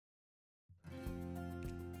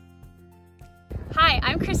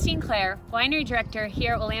I'm Christine Clare, winery director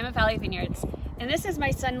here at Willamette Valley Vineyards, and this is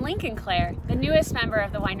my son Lincoln Clare, the newest member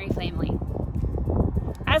of the winery family.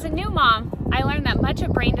 As a new mom, I learned that much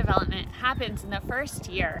of brain development happens in the first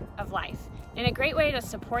year of life, and a great way to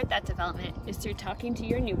support that development is through talking to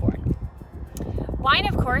your newborn. Wine,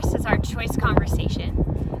 of course, is our choice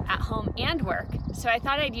conversation at home and work, so I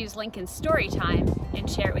thought I'd use Lincoln's story time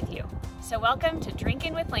and share it with you. So welcome to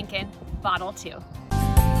Drinkin' with Lincoln, Bottle 2.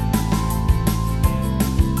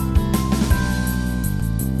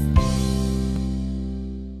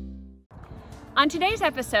 On today's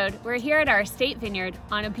episode, we're here at our estate vineyard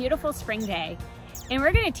on a beautiful spring day, and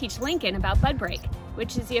we're going to teach Lincoln about bud break,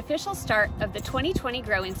 which is the official start of the 2020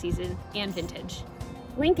 growing season and vintage.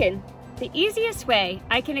 Lincoln, the easiest way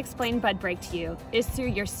I can explain bud break to you is through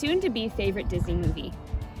your soon-to-be favorite Disney movie,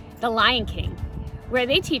 The Lion King, where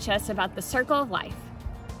they teach us about the circle of life.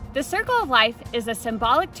 The circle of life is a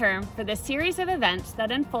symbolic term for the series of events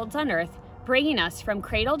that unfolds on Earth, bringing us from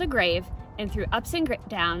cradle to grave and through ups and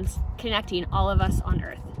downs, connecting all of us on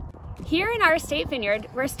Earth. Here in our estate vineyard,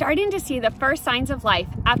 we're starting to see the first signs of life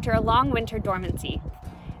after a long winter dormancy.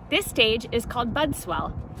 This stage is called bud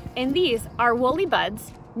swell, and these are woolly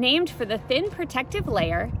buds named for the thin protective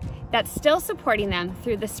layer that's still supporting them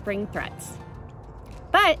through the spring threats.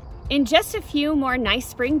 But in just a few more nice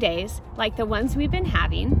spring days, like the ones we've been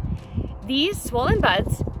having, these swollen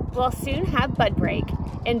buds will soon have bud break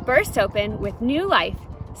and burst open with new life,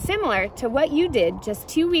 similar to what you did just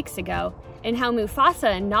 2 weeks ago and how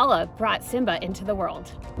Mufasa and Nala brought Simba into the world.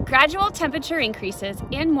 Gradual temperature increases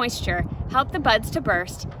and moisture help the buds to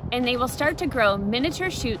burst, and they will start to grow miniature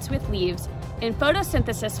shoots with leaves, and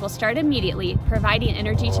photosynthesis will start immediately, providing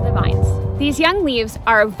energy to the vines. These young leaves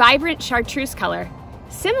are a vibrant chartreuse color,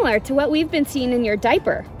 similar to what we've been seeing in your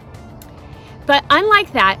diaper. But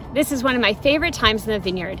unlike that, this is one of my favorite times in the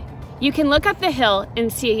vineyard. You can look up the hill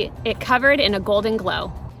and see it covered in a golden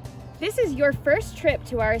glow. This is your first trip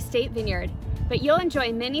to our estate vineyard, but you'll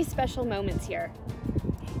enjoy many special moments here.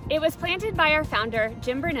 It was planted by our founder,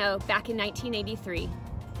 Jim Bruneau, back in 1983.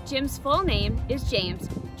 Jim's full name is James,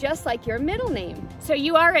 just like your middle name, so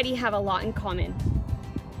you already have a lot in common.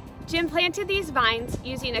 Jim planted these vines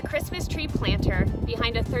using a Christmas tree planter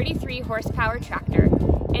behind a 33 horsepower tractor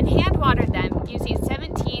and hand watered them using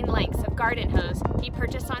 17 lengths of garden hose he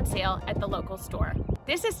purchased on sale at the local store.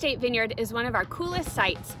 This estate vineyard is one of our coolest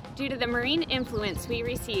sites due to the marine influence we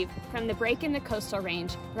receive from the break in the coastal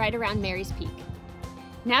range right around Mary's Peak.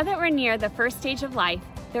 Now that we're near the first stage of life,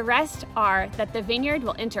 the rest are that the vineyard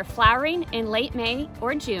will enter flowering in late May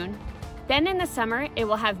or June. Then in the summer, it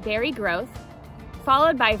will have berry growth,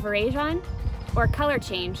 followed by veraison or color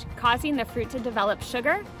change, causing the fruit to develop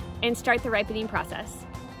sugar and start the ripening process.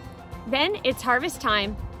 Then it's harvest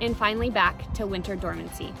time and finally back to winter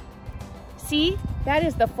dormancy. See, that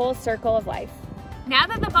is the full circle of life. Now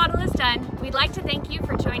that the bottle is done, we'd like to thank you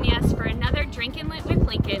for joining us for another Drinkin' with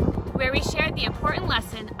Lincoln, where we shared the important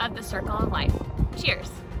lesson of the circle of life. Cheers.